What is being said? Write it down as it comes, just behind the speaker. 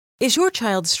Is your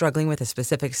child struggling with a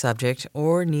specific subject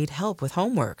or need help with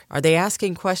homework? Are they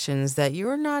asking questions that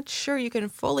you're not sure you can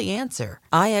fully answer?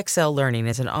 IXL Learning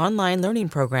is an online learning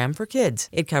program for kids.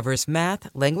 It covers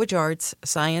math, language arts,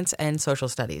 science, and social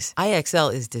studies.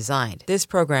 IXL is designed. This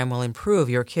program will improve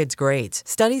your kids' grades.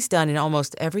 Studies done in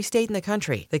almost every state in the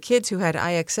country. The kids who had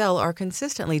IXL are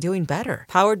consistently doing better.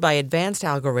 Powered by advanced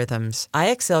algorithms,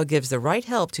 IXL gives the right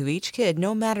help to each kid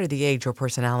no matter the age or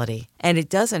personality. And it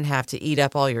doesn't have to eat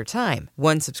up all your time.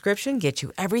 One subscription gets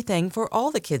you everything for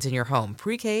all the kids in your home,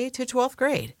 pre-K to 12th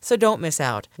grade. So don't miss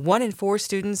out. 1 in 4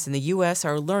 students in the U.S.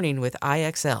 are learning with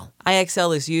IXL.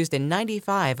 IXL is used in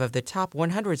 95 of the top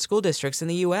 100 school districts in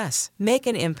the U.S. Make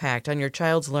an impact on your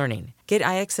child's learning. Get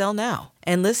IXL now.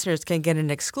 And listeners can get an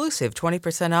exclusive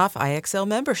 20% off IXL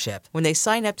membership when they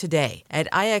sign up today at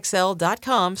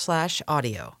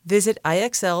IXL.com/audio. Visit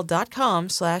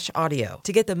IXL.com/audio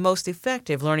to get the most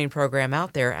effective learning program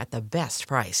out there at the best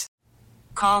price.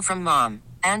 Call from mom.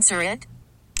 Answer it.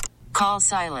 Call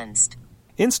silenced.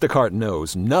 Instacart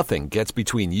knows nothing gets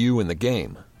between you and the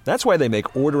game. That's why they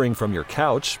make ordering from your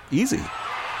couch easy.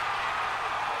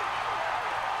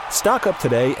 Stock up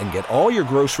today and get all your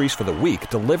groceries for the week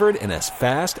delivered in as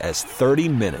fast as 30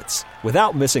 minutes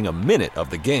without missing a minute of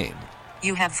the game.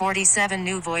 You have 47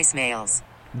 new voicemails.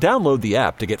 Download the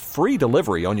app to get free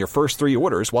delivery on your first 3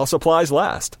 orders while supplies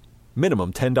last.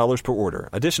 Minimum $10 per order.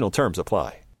 Additional terms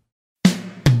apply.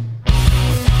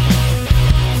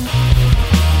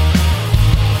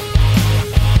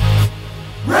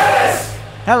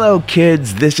 Hello,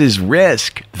 kids. This is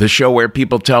Risk, the show where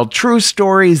people tell true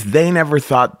stories they never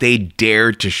thought they'd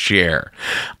dare to share.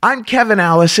 I'm Kevin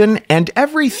Allison, and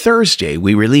every Thursday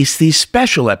we release these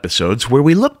special episodes where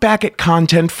we look back at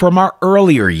content from our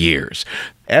earlier years.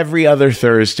 Every other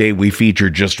Thursday we feature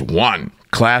just one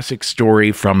classic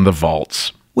story from the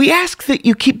vaults. We ask that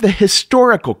you keep the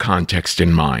historical context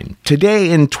in mind.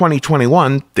 Today, in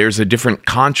 2021, there's a different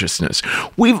consciousness.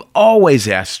 We've always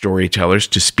asked storytellers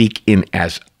to speak in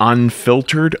as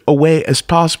unfiltered a way as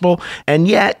possible, and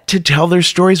yet to tell their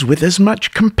stories with as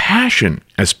much compassion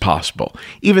as possible.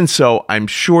 Even so, I'm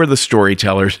sure the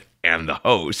storytellers and the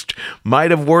host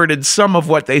might have worded some of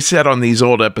what they said on these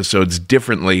old episodes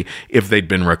differently if they'd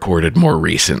been recorded more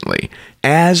recently.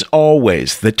 As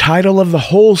always, the title of the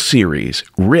whole series,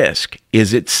 Risk,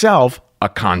 is itself a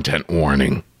content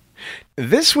warning.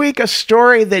 This week, a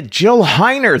story that Jill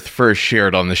Heinerth first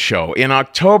shared on the show in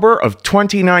October of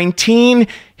 2019.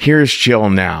 Here's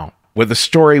Jill now with a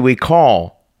story we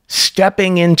call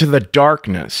Stepping into the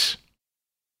Darkness.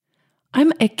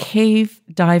 I'm a cave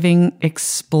diving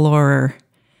explorer.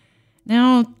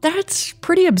 Now, that's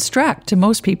pretty abstract to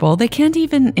most people. They can't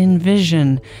even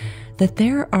envision that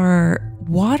there are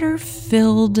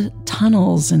water-filled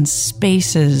tunnels and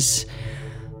spaces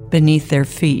beneath their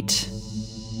feet.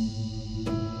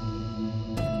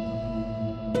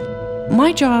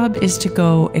 My job is to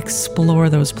go explore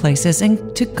those places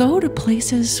and to go to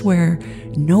places where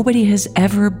nobody has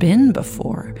ever been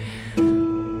before.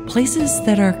 Places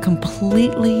that are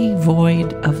completely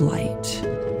void of light.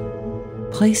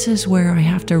 Places where I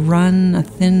have to run a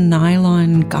thin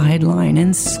nylon guideline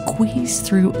and squeeze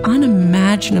through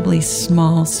unimaginably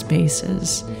small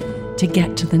spaces to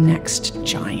get to the next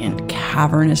giant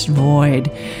cavernous void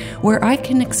where I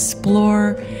can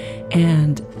explore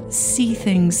and see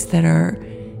things that are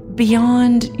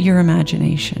beyond your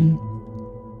imagination.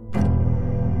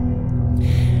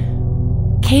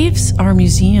 Caves are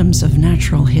museums of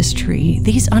natural history.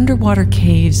 These underwater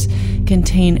caves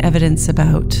contain evidence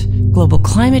about global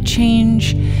climate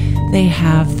change. They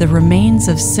have the remains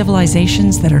of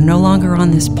civilizations that are no longer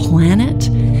on this planet,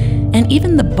 and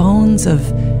even the bones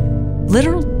of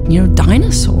literal,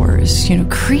 dinosaurs,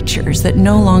 creatures that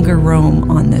no longer roam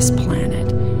on this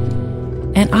planet.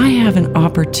 And I have an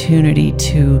opportunity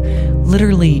to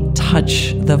literally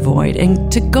touch the void and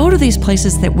to go to these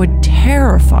places that would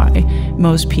terrify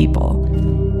most people.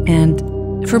 And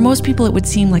for most people, it would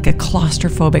seem like a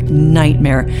claustrophobic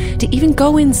nightmare to even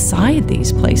go inside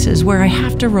these places where I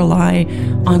have to rely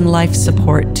on life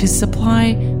support to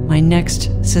supply my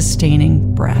next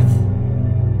sustaining breath.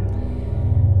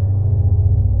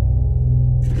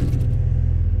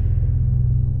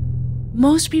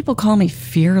 Most people call me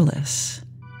fearless.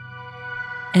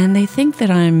 And they think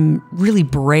that I'm really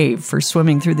brave for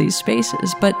swimming through these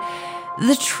spaces. But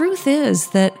the truth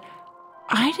is that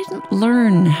I didn't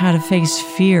learn how to face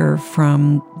fear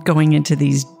from going into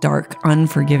these dark,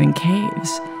 unforgiving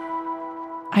caves.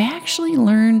 I actually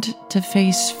learned to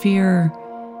face fear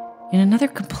in another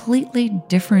completely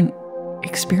different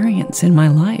experience in my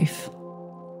life.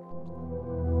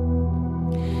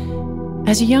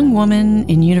 As a young woman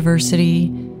in university,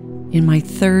 in my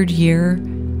third year,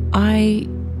 I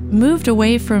moved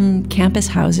away from campus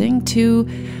housing to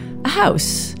a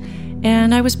house,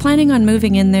 and I was planning on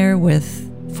moving in there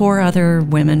with 4 other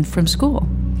women from school.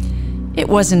 It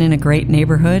wasn't in a great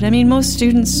neighborhood. I mean, most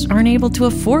students aren't able to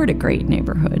afford a great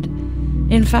neighborhood.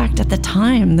 In fact, at the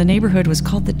time, the neighborhood was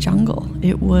called the Jungle.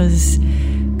 It was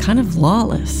kind of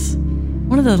lawless.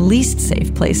 One of the least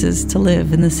safe places to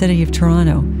live in the city of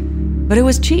Toronto. But it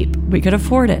was cheap. We could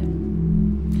afford it.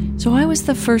 So I was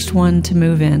the first one to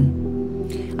move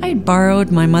in. I had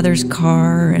borrowed my mother's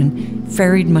car and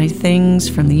ferried my things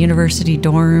from the university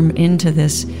dorm into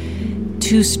this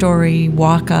 2-story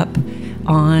walk-up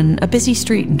on a busy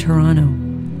street in Toronto.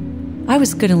 I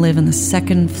was going to live in the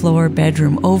 2nd floor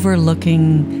bedroom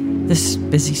overlooking this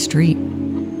busy street.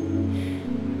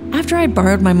 After I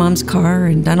borrowed my mom's car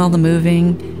and done all the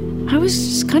moving, I was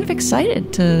just kind of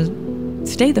excited to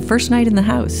stay the first night in the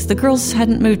house. The girls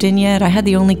hadn't moved in yet. I had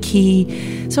the only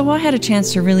key. So I had a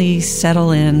chance to really settle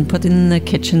in, put in the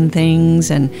kitchen things,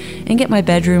 and get my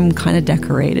bedroom kind of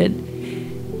decorated.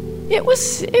 It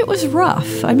was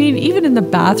rough. I mean, even in the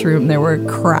bathroom, there were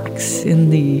cracks in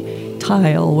the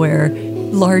tile where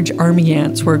large army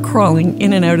ants were crawling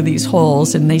in and out of these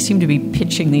holes, and they seemed to be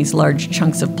pitching these large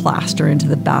chunks of plaster into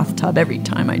the bathtub every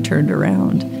time I turned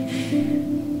around.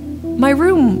 My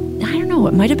room, I don't know,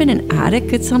 it might have been an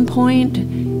attic at some point.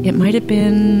 It might have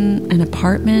been an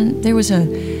apartment. There was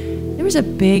a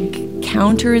big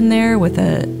counter in there with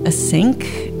a sink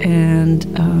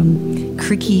and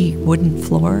creaky wooden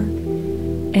floor.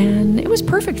 And it was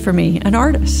perfect for me, an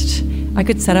artist. I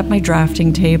could set up my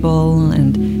drafting table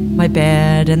and my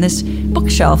bed and this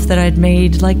bookshelf that I'd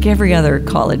made like every other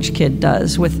college kid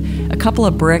does, with a couple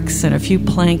of bricks and a few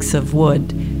planks of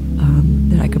wood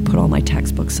that I could put all my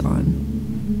textbooks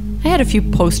on. I had a few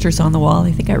posters on the wall.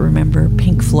 I think I remember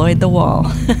Pink Floyd The Wall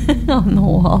on the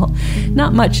wall.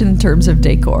 Not much in terms of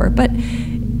decor, but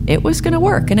it was going to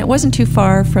work, and it wasn't too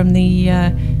far from the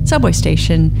subway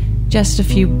station, just a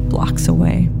few blocks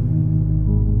away.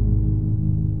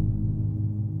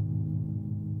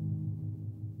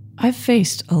 I've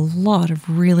faced a lot of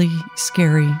really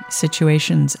scary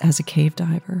situations as a cave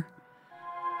diver.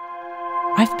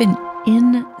 I've been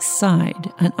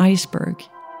inside an iceberg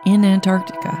in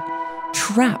Antarctica,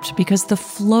 trapped because the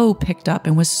flow picked up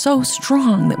and was so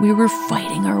strong that we were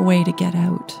fighting our way to get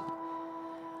out.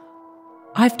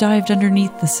 I've dived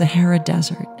underneath the Sahara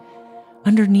Desert,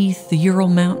 underneath the Ural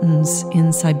Mountains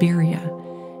in Siberia,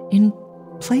 in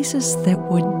places that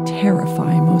would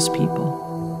terrify most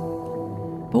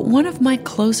people. But one of my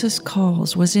closest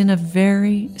calls was in a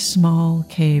very small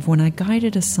cave when I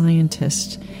guided a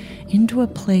scientist into a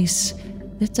place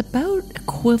that's about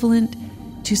equivalent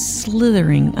to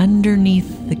slithering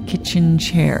underneath the kitchen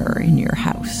chair in your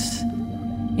house.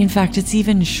 In fact, it's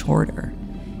even shorter.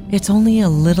 It's only a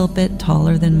little bit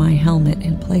taller than my helmet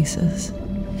in places.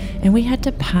 And we had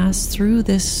to pass through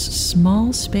this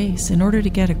small space in order to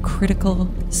get a critical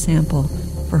sample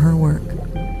for her work.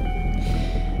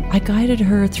 I guided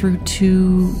her through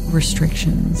 2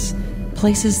 restrictions,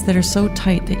 places that are so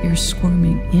tight that you're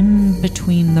squirming in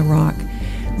between the rock,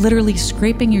 literally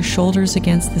scraping your shoulders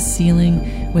against the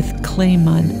ceiling with clay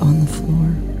mud on the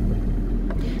floor.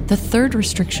 The 3rd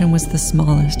restriction was the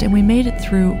smallest, and we made it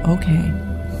through okay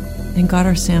and got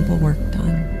our sample work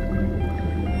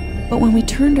done. But when we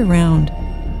turned around,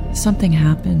 something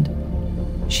happened.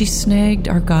 She snagged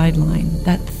our guideline,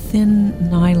 that thin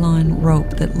nylon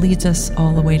rope that leads us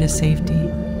all the way to safety.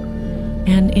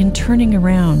 And in turning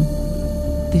around,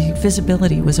 the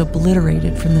visibility was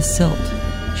obliterated from the silt.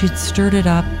 She'd stirred it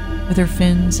up with her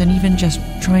fins and even just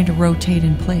trying to rotate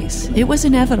in place. It was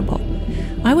inevitable.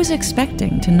 I was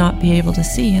expecting to not be able to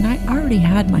see, and I already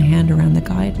had my hand around the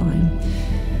guideline.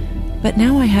 But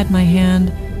now I had my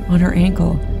hand on her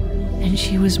ankle, and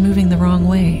she was moving the wrong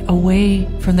way, away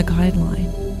from the guideline.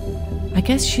 I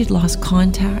guess she'd lost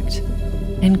contact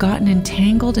and gotten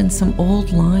entangled in some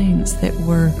old lines that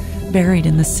were buried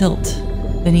in the silt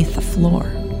beneath the floor.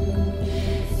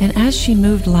 And as she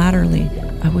moved laterally,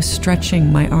 I was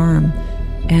stretching my arm,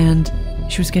 and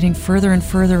she was getting further and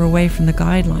further away from the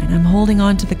guideline. I'm holding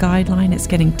on to the guideline. It's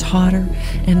getting tauter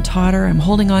and tauter. I'm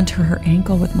holding on to her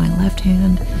ankle with my left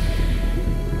hand.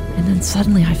 And then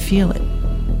suddenly I feel it.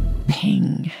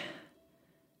 Ping.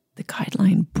 The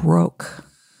guideline broke.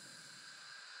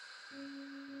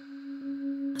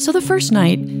 So the first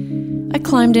night, I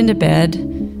climbed into bed,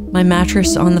 my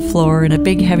mattress on the floor and a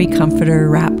big heavy comforter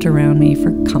wrapped around me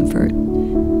for comfort.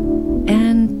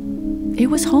 And it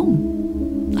was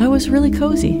home. I was really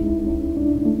cozy.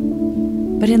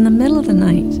 But in the middle of the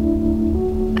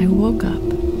night, I woke up,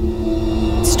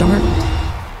 startled.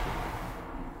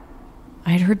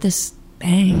 I had heard this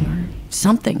bang or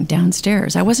something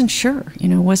downstairs. I wasn't sure.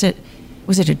 Was it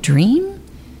a dream?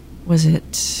 Was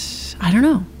it, I don't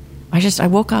know. I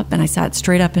woke up and I sat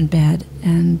straight up in bed,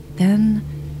 and then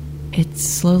it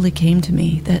slowly came to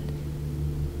me that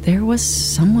there was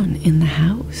someone in the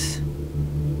house.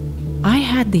 I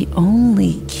had the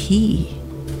only key.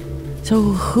 So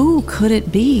who could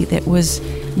it be that was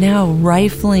now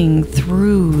rifling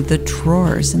through the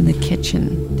drawers in the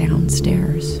kitchen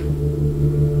downstairs?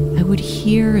 I would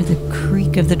hear the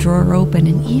creak of the drawer open,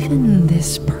 and even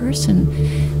this person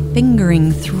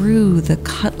fingering through the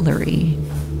cutlery.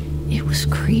 It was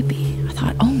creepy. I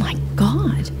thought, oh my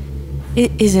God,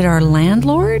 is it our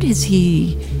landlord? Is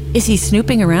he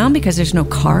snooping around because there's no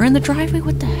car in the driveway?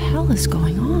 What the hell is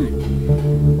going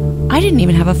on? I didn't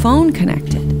even have a phone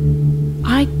connected.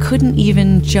 I couldn't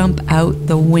even jump out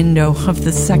the window of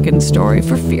the second story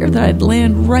for fear that I'd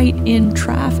land right in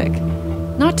traffic.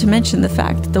 Not to mention the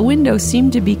fact that the window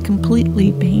seemed to be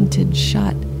completely painted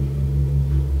shut.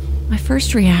 My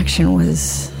first reaction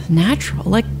was natural,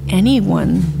 like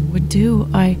anyone would do.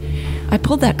 I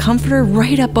pulled that comforter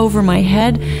right up over my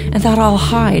head and thought, I'll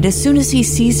hide. As soon as he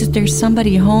sees that there's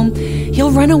somebody home,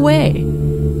 he'll run away.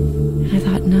 And I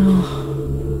thought,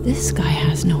 no, this guy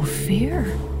has no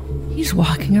fear. He's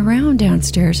walking around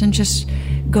downstairs and just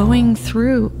going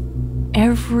through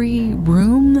every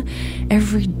room,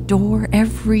 every door,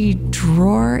 every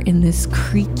drawer in this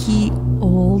creaky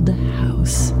old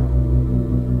house.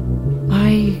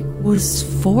 I was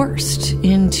forced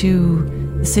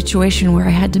into a situation where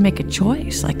I had to make a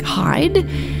choice, like hide,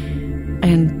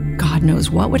 and God knows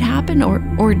what would happen,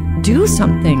 or do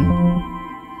something.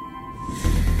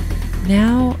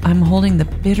 Now I'm holding the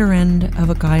bitter end of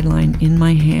a guideline in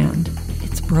my hand.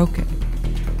 It's broken.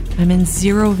 I'm in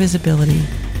zero visibility.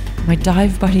 My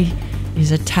dive buddy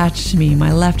is attached to me,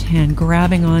 my left hand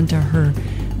grabbing onto her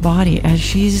body as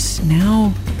she's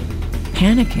now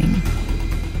panicking.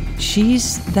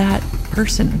 She's that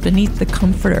person beneath the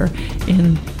comforter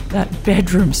in that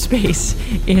bedroom space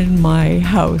in my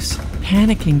house,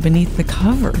 panicking beneath the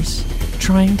covers,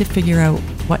 trying to figure out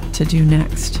what to do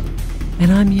next.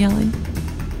 And I'm yelling,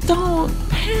 don't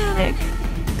panic,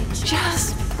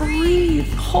 just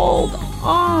breathe, hold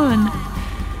on.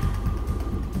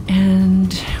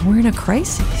 And we're in a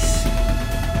crisis.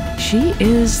 She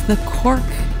is the cork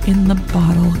in the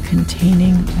bottle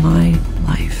containing my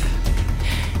life.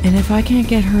 And if I can't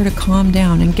get her to calm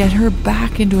down and get her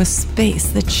back into a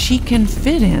space that she can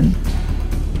fit in,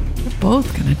 we're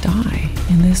both gonna die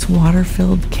in this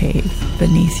water-filled cave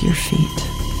beneath your feet.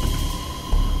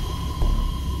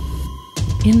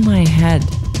 In my head,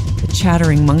 the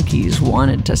chattering monkeys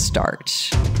wanted to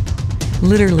start.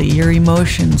 Literally, your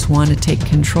emotions want to take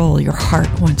control. Your heart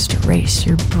wants to race.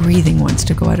 Your breathing wants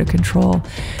to go out of control.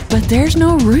 But there's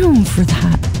no room for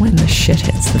that when the shit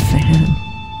hits the fan.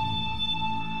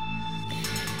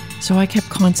 So I kept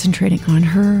concentrating on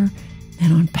her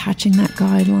and on patching that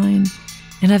guideline.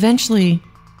 And eventually,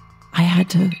 I had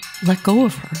to let go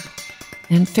of her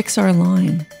and fix our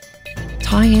line,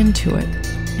 tie into it,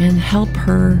 and help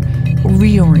her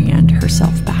reorient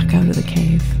herself back out of the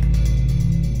cave.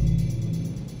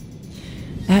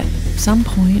 At some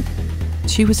point,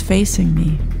 she was facing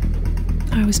me.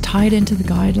 I was tied into the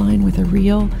guideline with a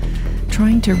reel,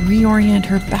 trying to reorient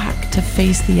her back to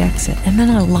face the exit, and then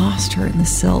I lost her in the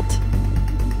silt.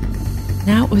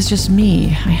 Now it was just me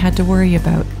I had to worry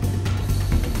about.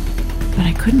 But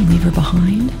I couldn't leave her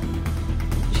behind.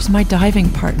 She's my diving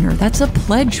partner. That's a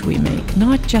pledge we make,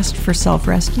 not just for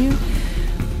self-rescue,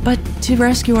 but to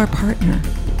rescue our partner.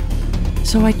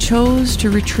 So I chose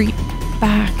to retreat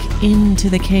back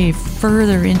into the cave,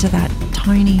 further into that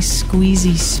tiny,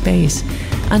 squeezy space,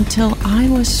 until I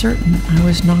was certain I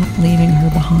was not leaving her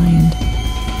behind.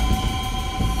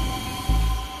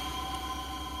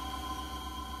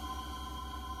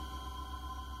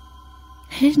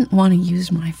 I didn't want to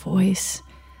use my voice.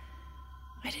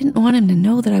 I didn't want him to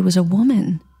know that I was a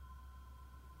woman.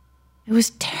 I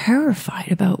was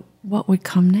terrified about what would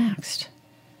come next.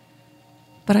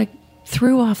 But I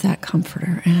threw off that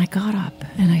comforter and I got up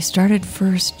and I started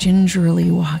first gingerly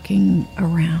walking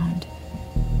around.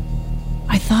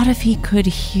 I thought if he could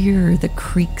hear the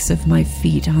creaks of my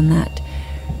feet on that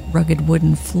rugged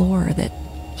wooden floor that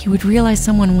he would realize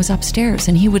someone was upstairs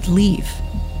and he would leave.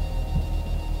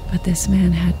 But this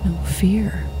man had no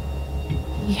fear.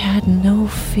 He had no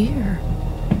fear.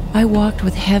 I walked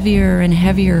with heavier and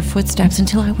heavier footsteps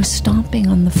until I was stomping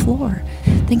on the floor,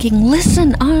 thinking,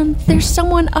 listen, there's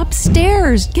someone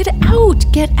upstairs. Get out,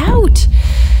 get out.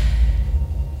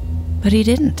 But he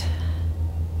didn't.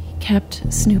 He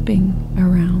kept snooping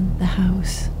around the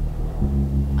house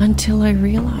until I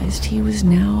realized he was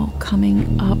now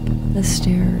coming up the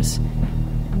stairs,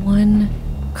 one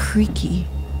creaky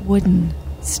wooden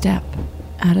step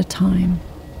at a time.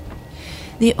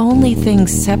 The only thing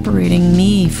separating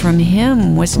me from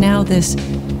him was now this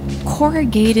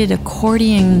corrugated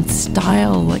accordion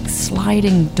style, like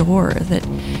sliding door that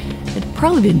had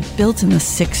probably been built in the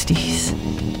 60s.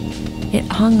 It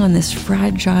hung on this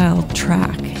fragile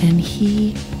track, and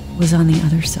he was on the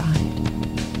other side.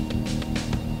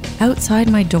 Outside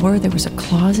my door, there was a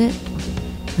closet,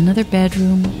 another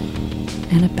bedroom,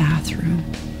 and a bathroom.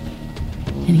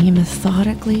 And he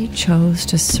methodically chose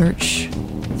to search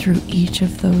through each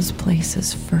of those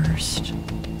places first.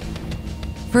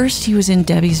 First, he was in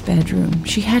Debbie's bedroom.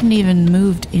 She hadn't even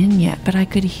moved in yet, but I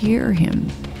could hear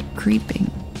him creeping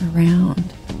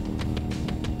around.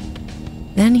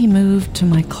 Then he moved to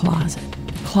my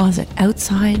closet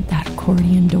outside that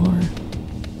accordion door.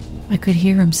 I could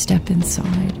hear him step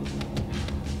inside.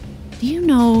 Do you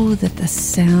know that the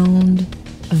sound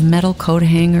of metal coat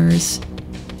hangers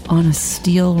on a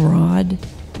steel rod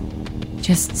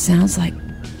just sounds like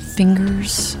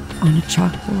fingers on a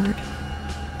chalkboard?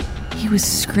 He was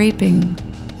scraping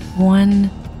one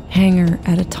hanger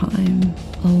at a time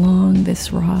along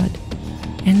this rod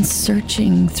and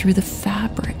searching through the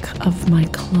fabric of my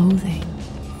clothing.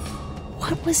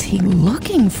 What was he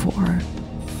looking for?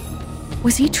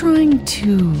 Was he trying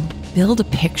to build a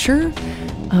picture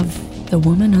of the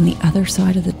woman on the other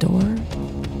side of the door?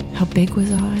 How big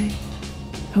was I?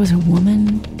 I was a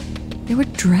woman. There were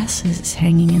dresses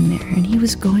hanging in there, and he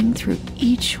was going through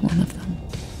each one of them.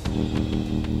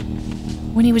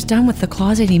 When he was done with the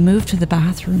closet, he moved to the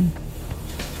bathroom.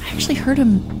 I actually heard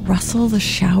him rustle the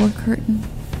shower curtain,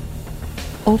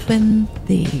 open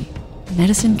the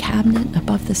medicine cabinet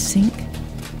above the sink,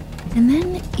 and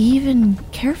then even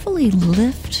carefully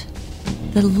lift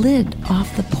the lid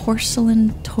off the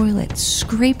porcelain toilet,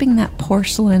 scraping that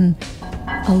porcelain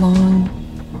along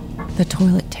the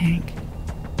toilet tank.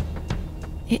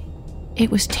 It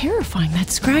was terrifying. That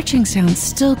scratching sound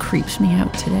still creeps me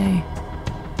out today.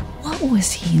 What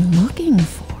was he looking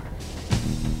for?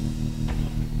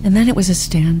 And then it was a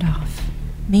standoff.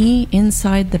 Me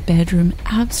inside the bedroom,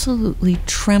 absolutely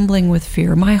trembling with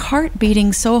fear. My heart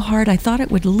beating so hard I thought it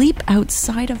would leap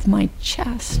outside of my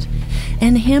chest.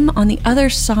 And him on the other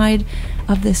side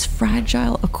of this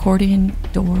fragile accordion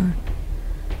door.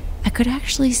 I could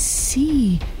actually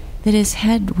see that his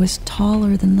head was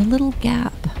taller than the little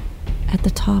gap at the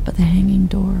top of the hanging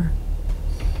door.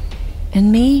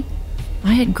 And me,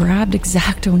 I had grabbed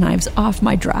X-Acto knives off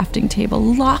my drafting table,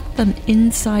 locked them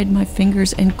inside my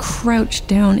fingers, and crouched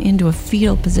down into a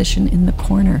fetal position in the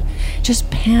corner,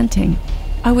 just panting.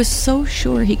 I was so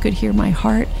sure he could hear my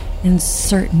heart and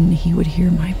certain he would hear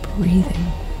my breathing.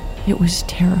 It was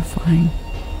terrifying.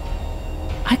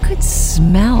 I could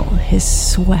smell his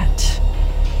sweat.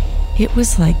 It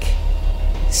was like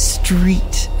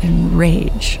street and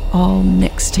rage all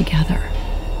mixed together.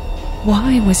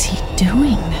 Why was he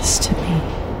doing this to me?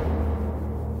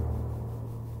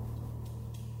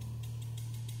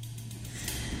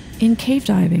 In cave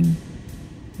diving,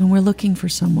 when we're looking for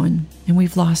someone and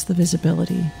we've lost the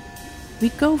visibility, we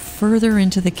go further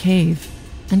into the cave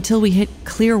until we hit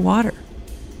clear water.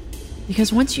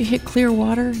 Because once you hit clear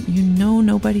water, you know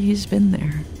nobody has been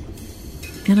there.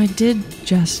 And I did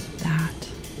just that.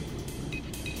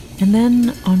 And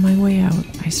then on my way out,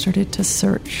 I started to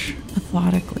search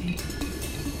methodically,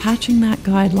 patching that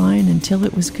guideline until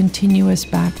it was continuous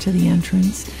back to the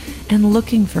entrance, and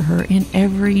looking for her in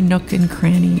every nook and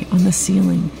cranny on the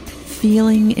ceiling,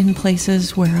 feeling in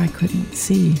places where I couldn't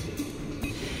see.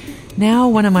 Now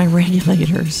one of my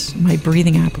regulators, my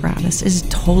breathing apparatus, is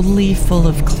totally full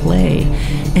of clay,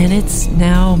 and it's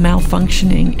now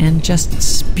malfunctioning and just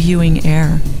spewing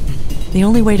air. The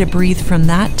only way to breathe from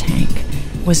that tank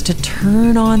was to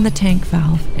turn on the tank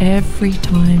valve every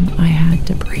time I had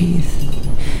to breathe,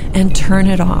 and turn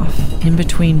it off in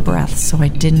between breaths so I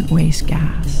didn't waste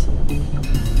gas.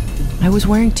 I was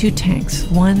wearing 2 tanks,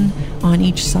 one on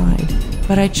each side,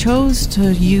 but I chose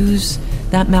to use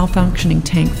that malfunctioning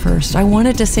tank first. I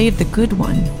wanted to save the good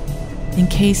one in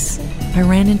case I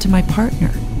ran into my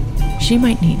partner. She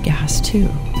might need gas too,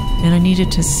 and I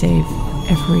needed to save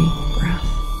every breath.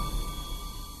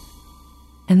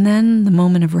 And then the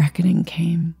moment of reckoning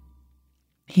came.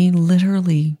 He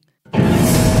literally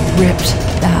ripped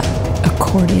that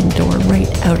accordion door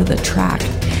right out of the track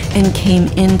and came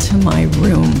into my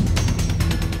room.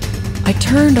 I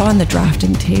turned on the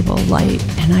drafting table light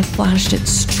and I flashed it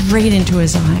straight into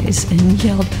his eyes and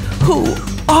yelled, "Who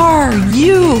are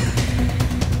you?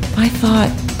 I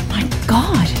thought, my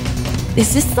God,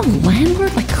 is this the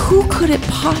landlord? Like, who could it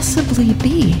possibly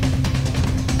be?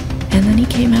 And then he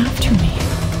came after me.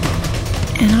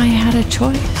 And I had a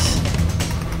choice.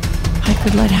 I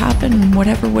could let happen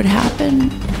whatever would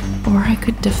happen, or I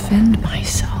could defend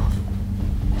myself.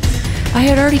 I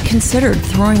had already considered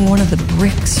throwing one of the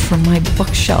bricks from my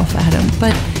bookshelf at him,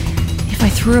 but if I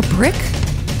threw a brick,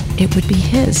 it would be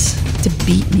his to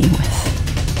beat me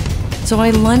with. So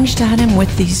I lunged at him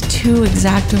with these 2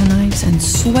 X-Acto knives and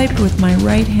swiped with my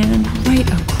right hand right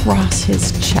across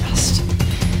his chest,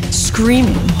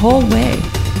 screaming the whole way.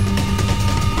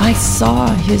 I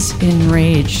saw his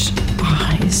enraged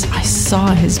eyes. I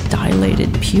saw his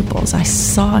dilated pupils. I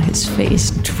saw his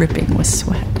face dripping with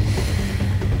sweat.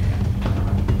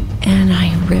 And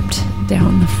I ripped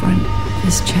down the front of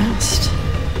his chest.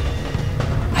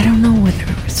 I don't know whether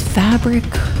it was fabric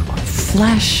or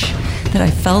flesh that I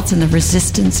felt in the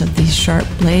resistance of these sharp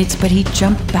blades, but he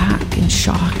jumped back in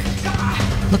shock,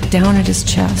 looked down at his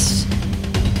chest,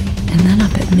 and then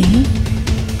up at me,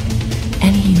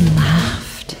 and he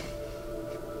laughed.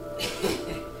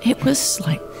 It was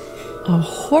like a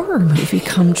horror movie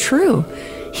come true.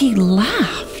 He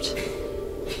laughed.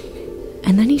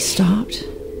 And then he stopped.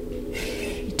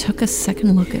 He took a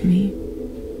second look at me,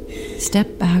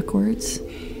 stepped backwards,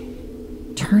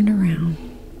 turned around,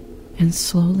 and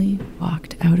slowly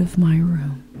walked out of my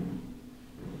room.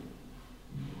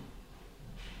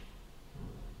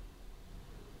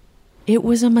 It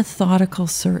was a methodical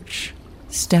search,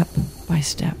 step by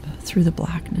step through the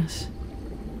blackness,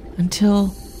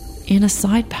 until in a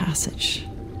side passage,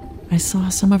 I saw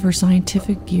some of her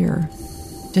scientific gear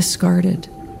discarded.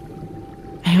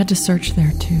 I had to search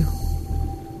there too.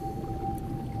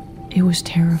 It was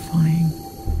terrifying.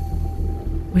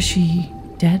 Was she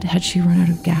dead? Had she run out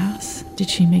of gas? Did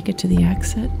she make it to the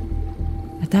exit?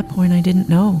 At that point, I didn't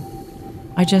know.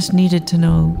 I just needed to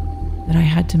know that I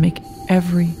had to make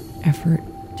every effort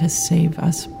to save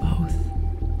us both.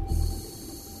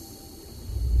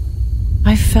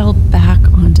 I fell back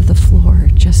onto the floor,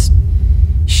 just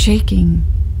shaking,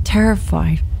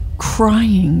 terrified,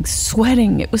 crying,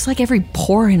 sweating. It was like every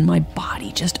pore in my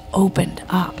body just opened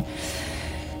up.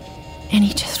 And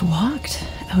he just walked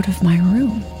out of my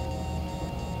room.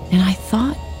 And I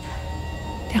thought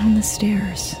down the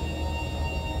stairs,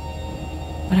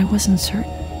 but I wasn't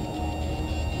certain.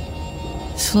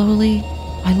 Slowly,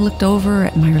 I looked over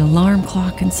at my alarm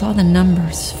clock and saw the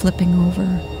numbers flipping over.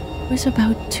 It was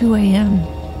about 2 a.m.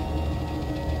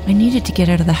 I needed to get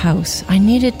out of the house. I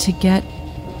needed to get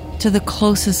to the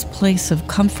closest place of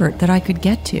comfort that I could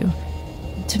get to.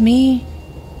 To me,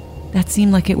 that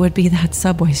seemed like it would be that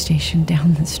subway station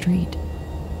down the street.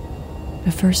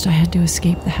 But first I had to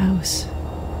escape the house,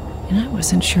 and I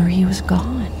wasn't sure he was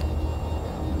gone.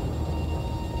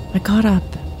 I got up,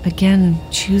 again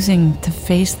choosing to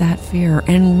face that fear,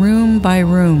 and room by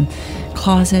room,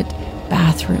 closet,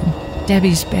 bathroom,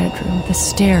 Debbie's bedroom, the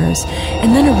stairs,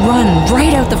 and then a run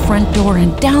right out the front door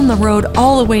and down the road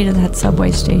all the way to that subway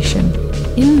station,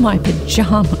 in my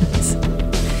pajamas.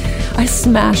 I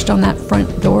smashed on that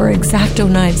front door, X-Acto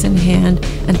knives in hand,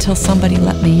 until somebody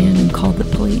let me in and called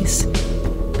the police.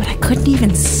 But I couldn't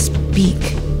even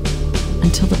speak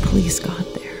until the police got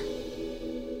there.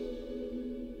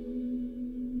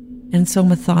 And so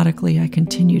methodically, I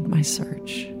continued my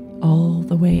search all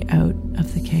the way out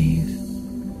of the cave.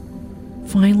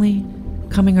 Finally,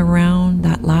 coming around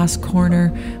that last corner,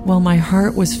 while my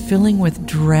heart was filling with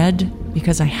dread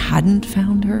because I hadn't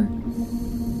found her,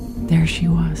 there she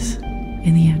was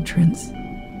in the entrance.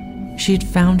 She'd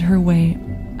found her way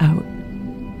out.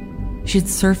 She'd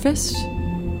surfaced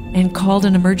and called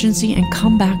an emergency and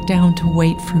come back down to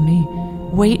wait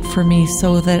for me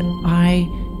so that I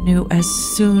knew as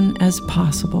soon as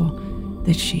possible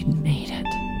that she'd made it.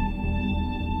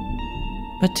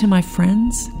 But to my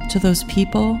friends, to those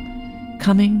people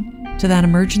coming to that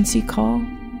emergency call,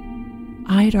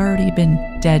 I'd already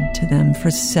been dead to them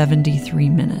for 73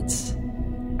 minutes.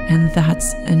 And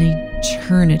that's an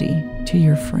eternity to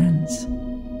your friends.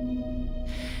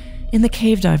 In the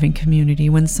cave diving community,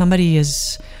 when somebody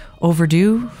is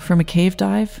overdue from a cave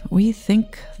dive, we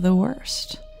think the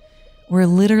worst. We're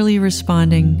literally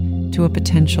responding to a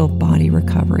potential body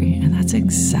recovery, and that's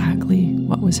exactly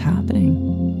what was happening.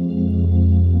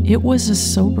 It was a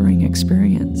sobering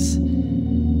experience.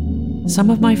 Some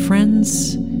of my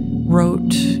friends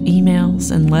wrote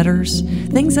emails and letters,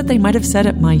 things that they might have said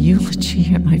at my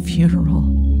eulogy at my funeral.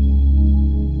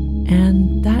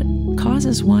 And that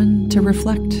causes one to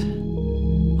reflect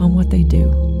on what they do.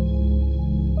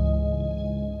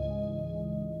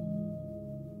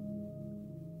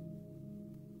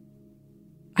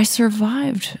 I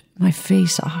survived my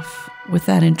face-off with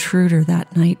that intruder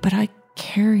that night, but I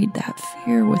carried that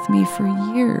fear with me for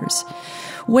years,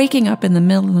 waking up in the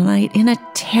middle of the night in a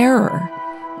terror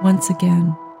once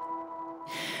again,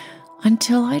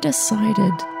 until I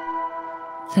decided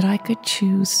that I could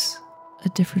choose a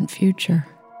different future.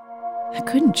 I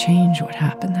couldn't change what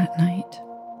happened that night.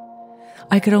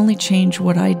 I could only change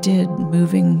what I did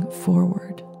moving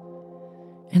forward.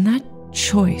 And that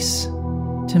choice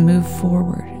to move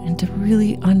forward and to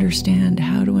really understand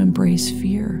how to embrace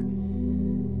fear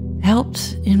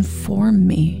helped inform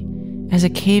me as a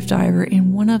cave diver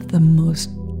in one of the most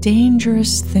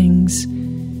dangerous things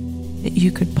that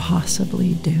you could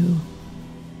possibly do.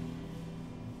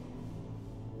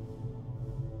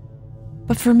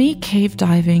 But for me, cave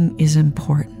diving is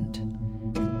important.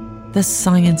 The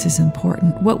science is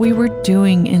important. What we were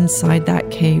doing inside that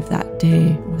cave that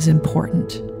day was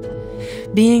important.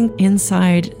 Being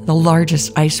inside the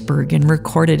largest iceberg in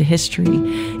recorded history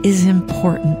is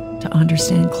important to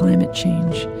understand climate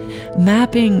change.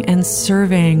 Mapping and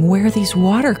surveying where these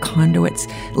water conduits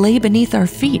lay beneath our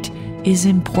feet is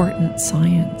important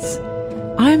science.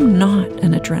 I'm not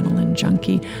an adrenaline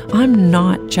junkie. I'm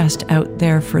not just out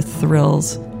there for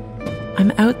thrills.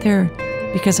 I'm out there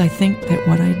because I think that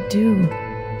what I do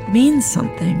means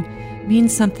something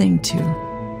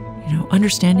to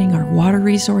understanding our water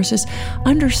resources,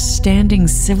 understanding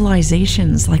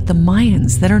civilizations like the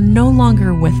Mayans that are no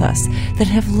longer with us, that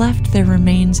have left their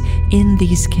remains in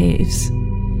these caves.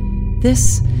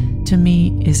 This, to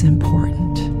me, is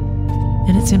important.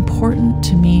 And it's important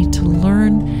to me to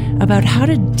learn about how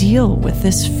to deal with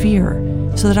this fear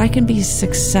so that I can be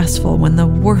successful when the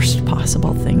worst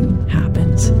possible thing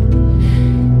happens.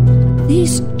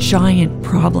 These giant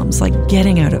problems like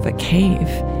getting out of a cave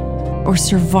or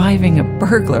surviving a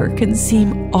burglar can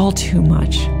seem all too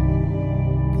much.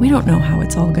 We don't know how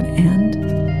it's all going to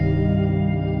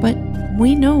end, but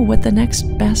we know what the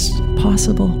next best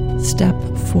possible step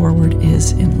forward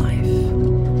is in life.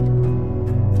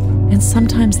 And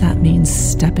sometimes that means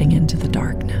stepping into the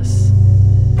darkness.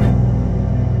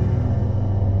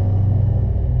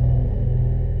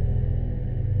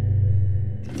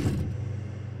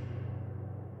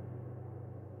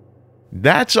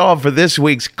 That's all for this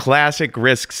week's Classic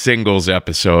Risk Singles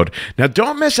episode. Now,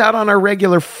 don't miss out on our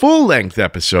regular full-length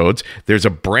episodes. There's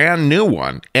a brand new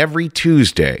one every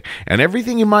Tuesday, and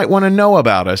everything you might want to know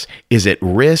about us is at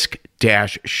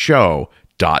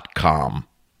risk-show.com.